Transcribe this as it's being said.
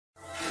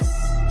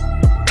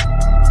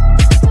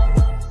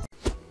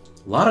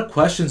A lot of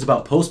questions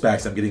about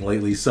post-bacs I'm getting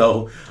lately.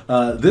 So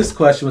this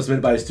question was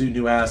submitted by a student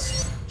who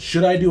asked,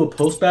 should I do a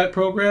post-bac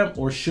program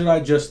or should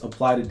I just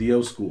apply to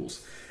DO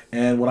schools?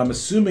 And what I'm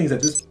assuming is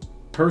that this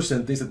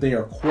person thinks that they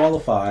are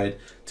qualified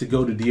to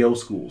go to DO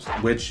schools,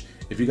 which,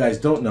 if you guys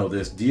don't know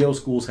this, DO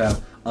schools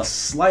have a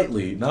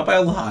slightly, not by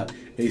a lot,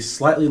 a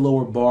slightly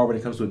lower bar when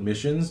it comes to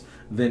admissions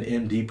than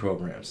MD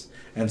programs.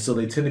 And so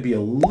they tend to be a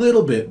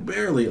little bit,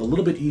 barely, a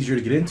little bit easier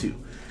to get into.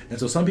 And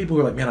so some people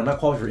are like, man, I'm not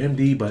qualified for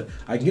MD, but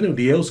I can get into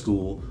a DO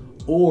school,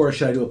 or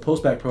should I do a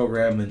post-bac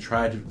program and then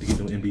try to get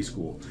into an MD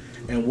school?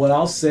 And what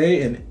I'll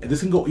say, and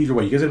this can go either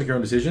way, you guys have to make your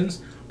own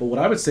decisions, but what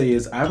I would say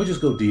is I would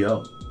just go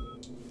DO,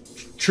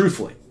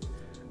 truthfully.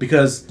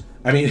 Because,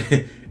 I mean,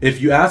 if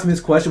you ask me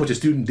this question, which a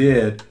student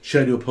did,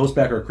 should I do a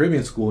post-bac or a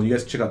Caribbean school, and you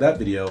guys can check out that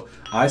video,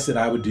 I said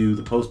I would do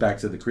the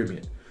post-bacs at the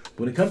Caribbean.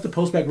 When it comes to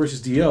post-bac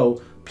versus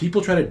DO,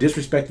 people try to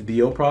disrespect the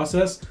DO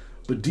process,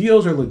 but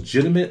DOs are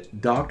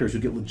legitimate doctors who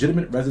get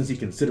legitimate residency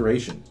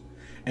consideration.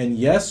 And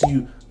yes,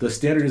 the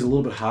standard is a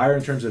little bit higher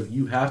in terms of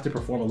you have to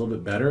perform a little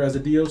bit better as a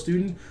DO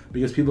student,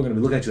 because people are going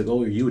to be looking at you like,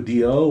 oh, are you a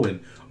DO, and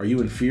are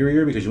you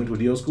inferior because you went to a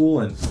DO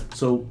school? And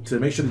so to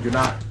make sure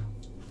that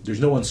there's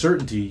no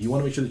uncertainty, you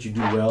want to make sure that you do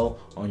well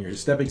on your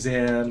step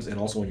exams and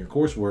also on your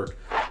coursework.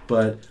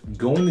 But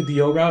going the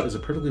DO route is a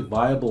perfectly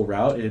viable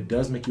route, and it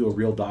does make you a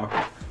real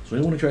doctor. So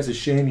anyone who tries to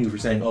shame you for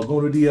saying, oh,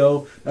 going to a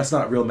DO, that's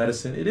not real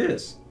medicine, it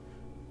is.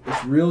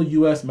 It's real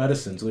US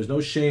medicine, so there's no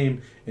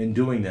shame in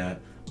doing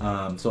that.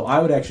 So I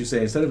would actually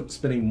say, instead of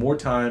spending more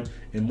time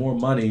and more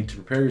money to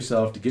prepare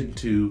yourself to get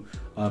into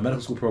a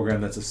medical school program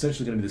that's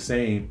essentially going to be the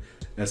same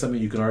as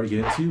something you can already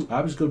get into,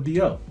 I would just go to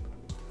DO.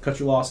 Cut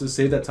your losses,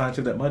 save that time,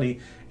 save that money,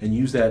 and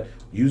use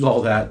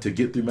all that to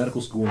get through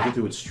medical school and get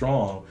through it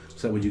strong,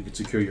 so that way you can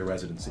secure your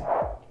residency.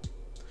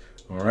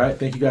 All right,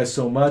 thank you guys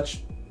so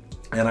much.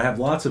 And I have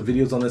lots of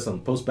videos on this, on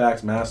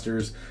post-bacs,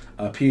 masters,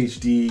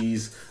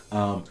 PhDs,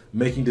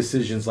 making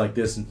decisions like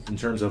this in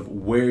terms of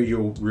where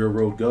your real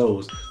road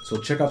goes.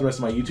 So check out the rest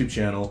of my YouTube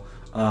channel,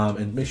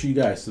 and make sure you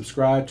guys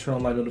subscribe, turn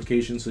on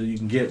notifications so you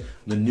can get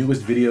the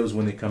newest videos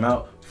when they come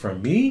out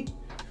from me.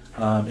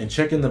 And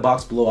check in the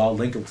box below. I'll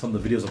link some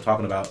of the videos I'm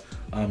talking about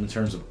in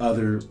terms of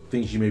other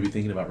things you may be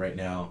thinking about right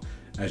now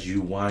as you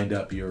wind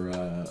up your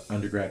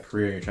undergrad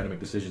career and you're trying to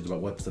make decisions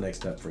about what's the next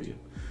step for you.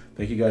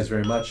 Thank you guys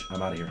very much.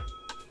 I'm out of here.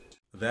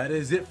 That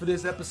is it for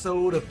this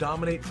episode of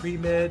Dominate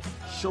Pre-Med.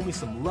 Show me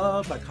some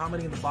love by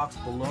commenting in the box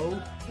below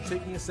and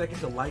taking a second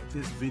to like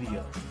this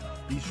video.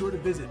 Be sure to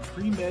visit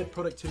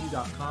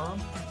premedproductivity.com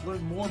to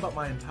learn more about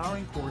my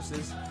empowering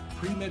courses,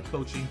 pre-med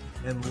coaching,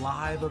 and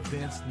live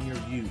events near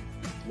you.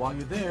 While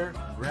you're there,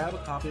 grab a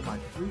copy of my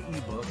free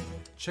ebook,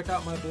 check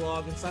out my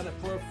blog, and sign up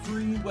for a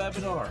free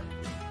webinar.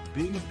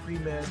 Being a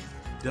pre-med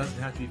doesn't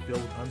have to be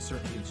filled with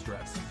uncertainty and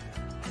stress.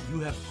 You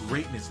have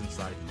greatness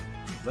inside you.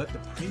 Let the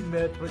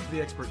pre-med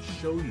productivity expert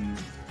show you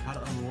how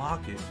to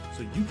unlock it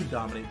so you can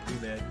dominate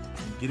pre-med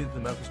and get into the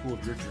medical school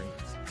of your dreams.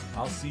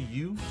 I'll see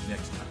you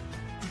next time.